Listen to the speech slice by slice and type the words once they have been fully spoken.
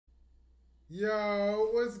Yo,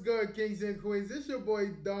 what's good, kings and queens? It's your boy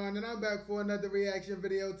Don, and I'm back for another reaction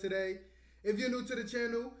video today. If you're new to the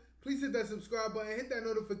channel, please hit that subscribe button, hit that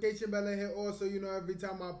notification bell, and hit all so you know every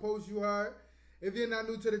time I post, you heard. If you're not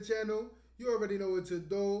new to the channel, you already know what to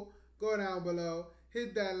do. Go down below,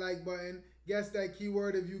 hit that like button, guess that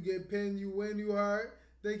keyword. If you get pinned, you win, you heard.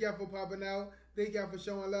 Thank y'all for popping out. Thank y'all for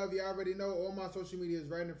showing love. You already know all my social media is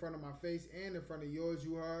right in front of my face and in front of yours,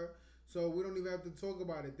 you heard. So we don't even have to talk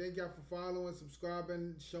about it. Thank y'all for following,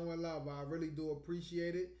 subscribing, showing love. I really do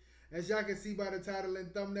appreciate it. As y'all can see by the title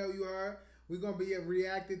and thumbnail you heard, we're going to be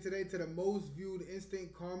reacting today to the most viewed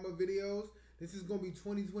instant karma videos. This is going to be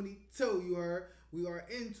 2022, you heard. We are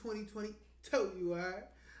in 2022, you heard.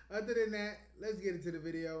 Other than that, let's get into the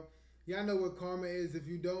video. Y'all know what karma is. If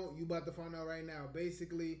you don't, you about to find out right now.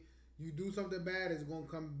 Basically, you do something bad, it's going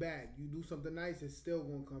to come back. You do something nice, it's still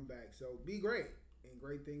going to come back. So be great, and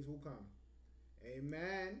great things will come.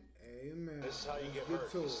 Amen. Amen. This is how you get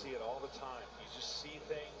hurt. You see it all the time. You just see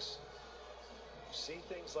things. You see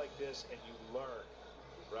things like this, and you learn,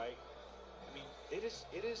 right? I mean, this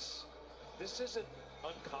isn't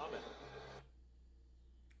uncommon.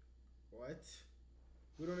 What?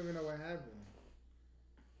 We don't even know what happened.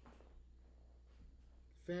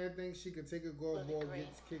 Fan thinks she could take a golf ball,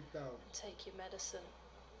 gets kicked out. Take your medicine.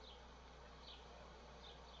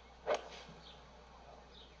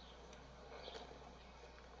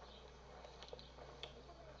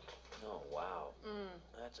 Oh wow,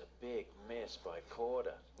 that's a big miss by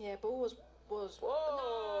quarter. Yeah, ball was. Whoa! No!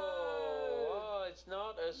 Oh, it's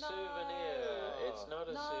not a souvenir. It's not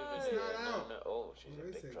a souvenir. It's not out. No. Oh, she's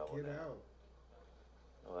in big trouble get now. Out.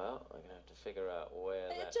 Well, I'm gonna have to figure out where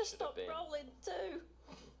that just should have been. stopped rolling too.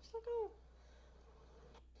 She's like, oh.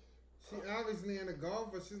 She obviously in a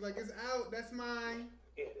golfer. She's like, it's out. That's mine.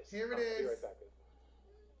 It is. Here it is. I'll be right back.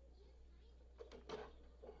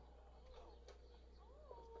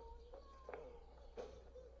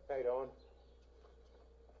 How you doing?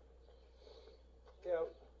 Yeah.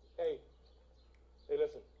 Hey,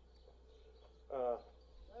 listen.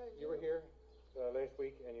 You were here last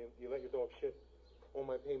week, and you let your dog shit on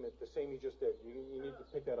my payment, the same you just did. You need to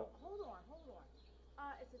pick that up. Hold on.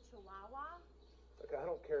 It's a Chihuahua. Okay, I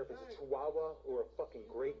don't care if it's a Chihuahua or a fucking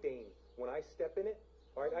Great Dane. When I step in it,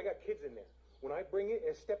 all right, I got kids in there. When I bring it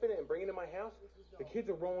and step in it and bring it in my house, the kids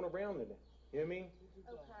are rolling around in it. You know what I mean?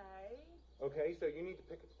 Okay. Okay, so you need to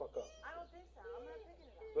pick it the fuck up. I don't think so. I'm not picking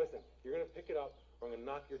it up. Listen, you're gonna pick it up, or I'm gonna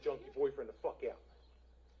knock your junkie boyfriend the fuck out.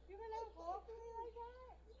 You're gonna talk to me like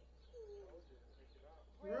that?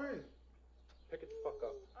 Right. Pick it the fuck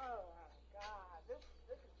up. Oh my god, this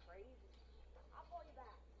is crazy. I'll call you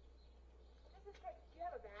back. This is crazy. Do you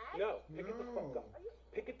have a bag? No, pick it the fuck up.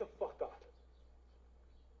 Pick it the fuck up.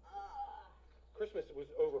 Christmas was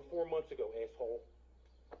over 4 months ago, asshole.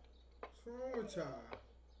 What's wrong with y'all?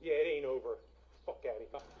 Yeah, it ain't over. Fuck out of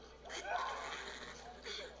here.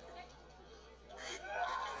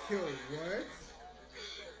 Yo, what?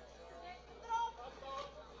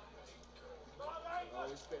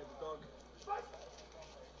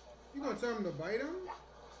 You gonna tell him to bite him?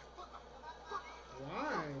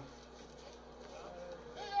 Why?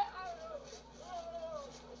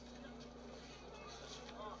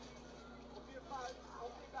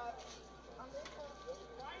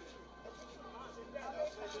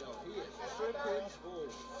 Yo, he is tripping school.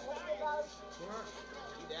 What?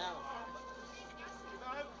 He down.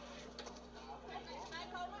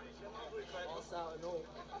 All out and all.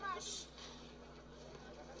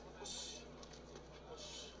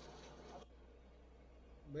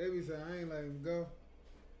 Baby said I ain't let him go.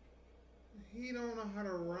 He don't know how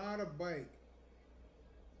to ride a bike.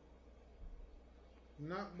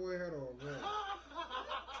 Knock boy head off, bro.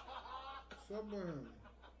 What's up with him?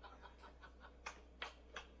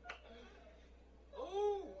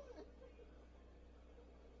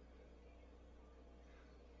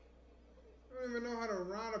 I don't even know how to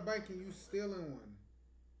ride a bike and you stealing one.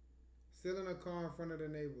 Stealing a car in front of the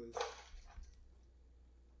neighbors.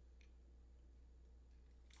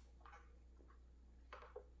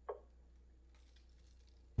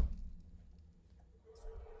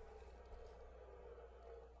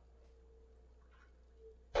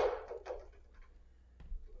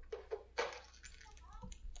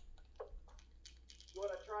 You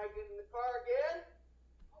wanna try getting in the car again?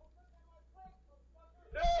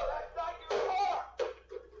 No, that's not your car!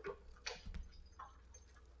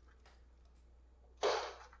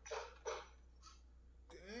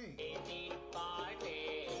 Dang.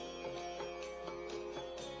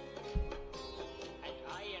 And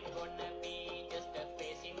I am gonna be just a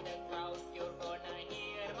face in the crowd. You're gonna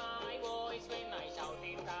hear my voice when I shout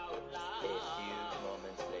it out loud. A few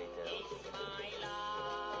moments later. It's my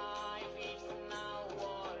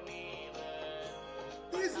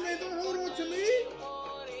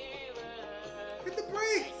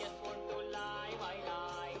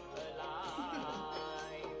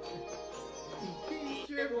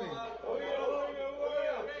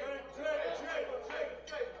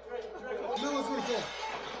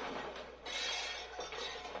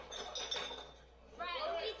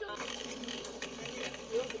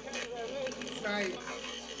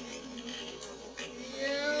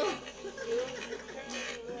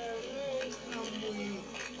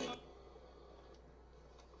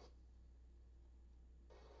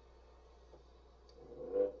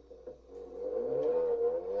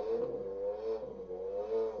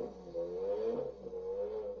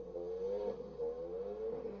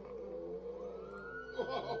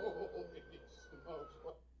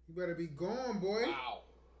You better be gone, boy. Wow.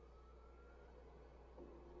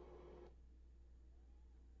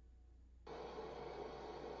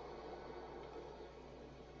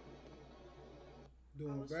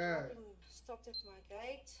 Doing bad. Stopped at my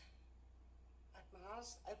gate, at my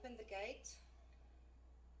house, opened the gate.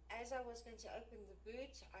 As I was going to open the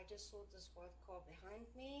boot, I just saw this white car behind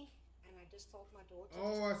me, and I just told my daughter,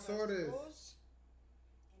 oh, I saw this.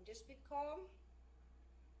 And just be calm.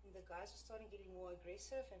 And the guys were starting getting more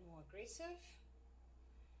aggressive and more aggressive.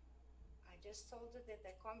 I just told her that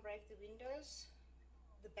they can't break the windows.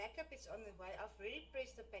 The backup is on the way. I've already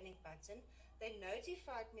pressed the panic button. They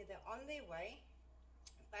notified me they're on their way.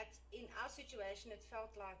 But in our situation, it felt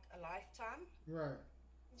like a lifetime. Right.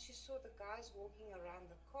 And she saw the guys walking around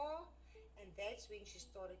the car, and that's when she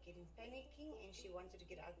started getting panicking, and she wanted to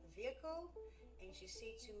get out the vehicle. And she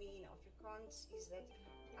said to me in Afrikaans is that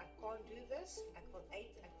I can't do this. I feel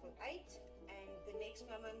eight. And the next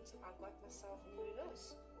moment, I got myself in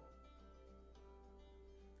reverse.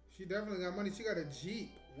 She definitely got money. She got a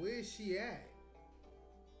Jeep. Where is she at?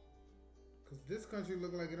 Because this country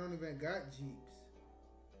look like it don't even got Jeeps.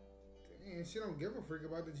 And she don't give a freak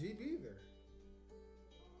about the Jeep either.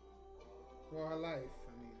 Well, her life,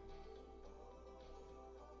 I mean.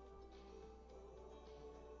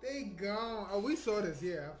 They gone. Oh, we saw this.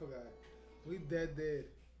 Yeah, I forgot. We dead.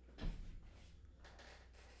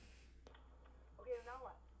 Okay, now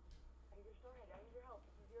what? I need your story. I need your help.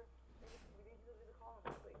 We need you to do the call on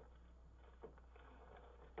this, please.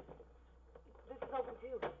 This is open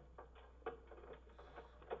too.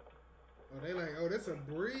 Oh, they like, oh, that's a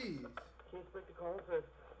breeze. Can you speak to Colin first?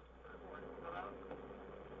 Hello?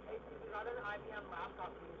 Hey, you got an IBM laptop.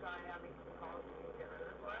 Can you try and have me call? Can you get rid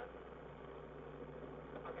of it for us?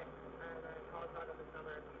 Okay. And then call us back on this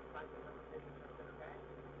number. Okay?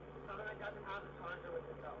 Something that doesn't have the charger with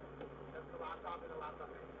it though. Just the laptop and the laptop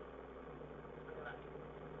thing. Okay, bye.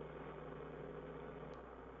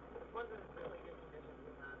 This one's in really good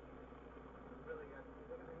condition, man. It's really good.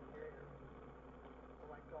 Look at the interior. Oh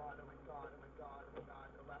my god, oh my god, oh my god, oh my god.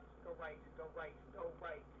 Go left, go right, go right, go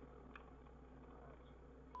right.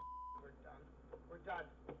 We're done. We're done.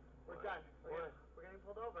 We're done. We're getting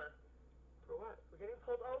pulled over. For what? We're getting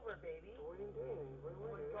pulled over, baby. We didn't do anything.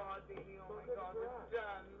 Oh my god, baby. Oh my god, we're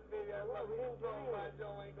done. Baby, I love you so much.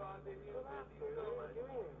 Oh my god, baby. I miss you so much.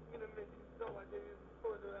 I'm gonna miss you so much, baby.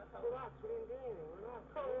 Relax, we didn't do anything.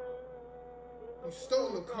 Relax. You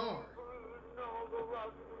stole the car. No, go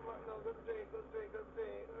left. No, go straight, go straight, go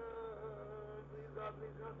straight. Please, God,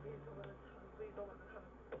 please, God, please don't let it happen. Please don't let it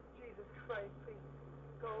happen. Jesus Christ, please.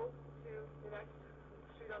 Go to the next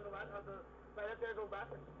street on the left. Right up there, go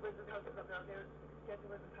left. Liz's house is up there. Okay, get to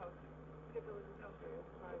Liz's house. Get to Liz's house.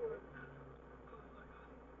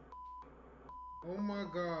 Oh my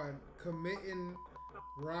god, committing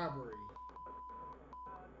robbery.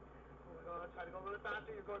 Oh my god, try to go a little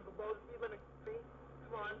faster. You're going below the speed limit. See?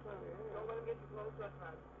 Come on. Don't let him get too close to us,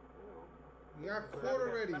 man. You got caught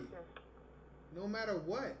already. No matter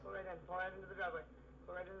what. Go right in. Pull right into the driveway.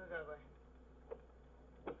 Go right into the driveway.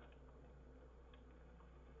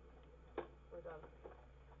 We're done.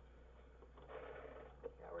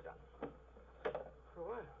 Yeah, we're done. For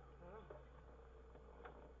what?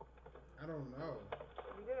 I don't know.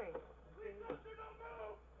 What are you doing? Please, Buster, don't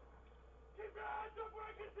move! Keep your hands up where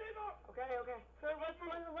I can see them! Okay. Sir, what's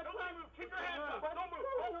going on? Keep your hands up! Don't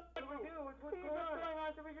move! What do we do? What's going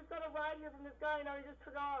on? So we just got a ride here from this guy, now he just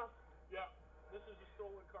took off. Yeah, this is a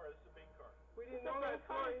stolen car. This is a big car. We didn't know that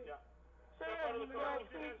car. Yeah. Sir, Step out of the car.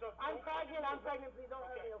 Keep your please. hands up. I'm pregnant. Please don't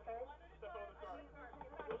hurt me, okay? Step out of the car.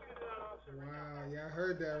 Go see that officer. Wow, y'all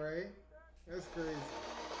heard that, right? That's crazy.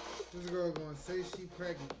 This girl gonna say she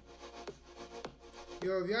pregnant.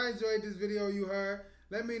 Yo, if y'all enjoyed this video you heard,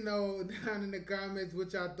 let me know down in the comments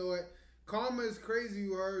what y'all thought. Karma is crazy,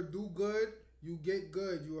 you heard. Do good, you get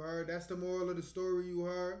good, you heard. That's the moral of the story, you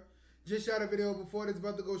heard. Just shot a video before this,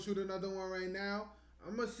 about to go shoot another one right now.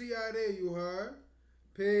 I'm gonna see y'all there, you heard.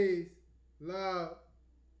 Peace, love,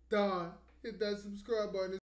 done. Hit that subscribe button.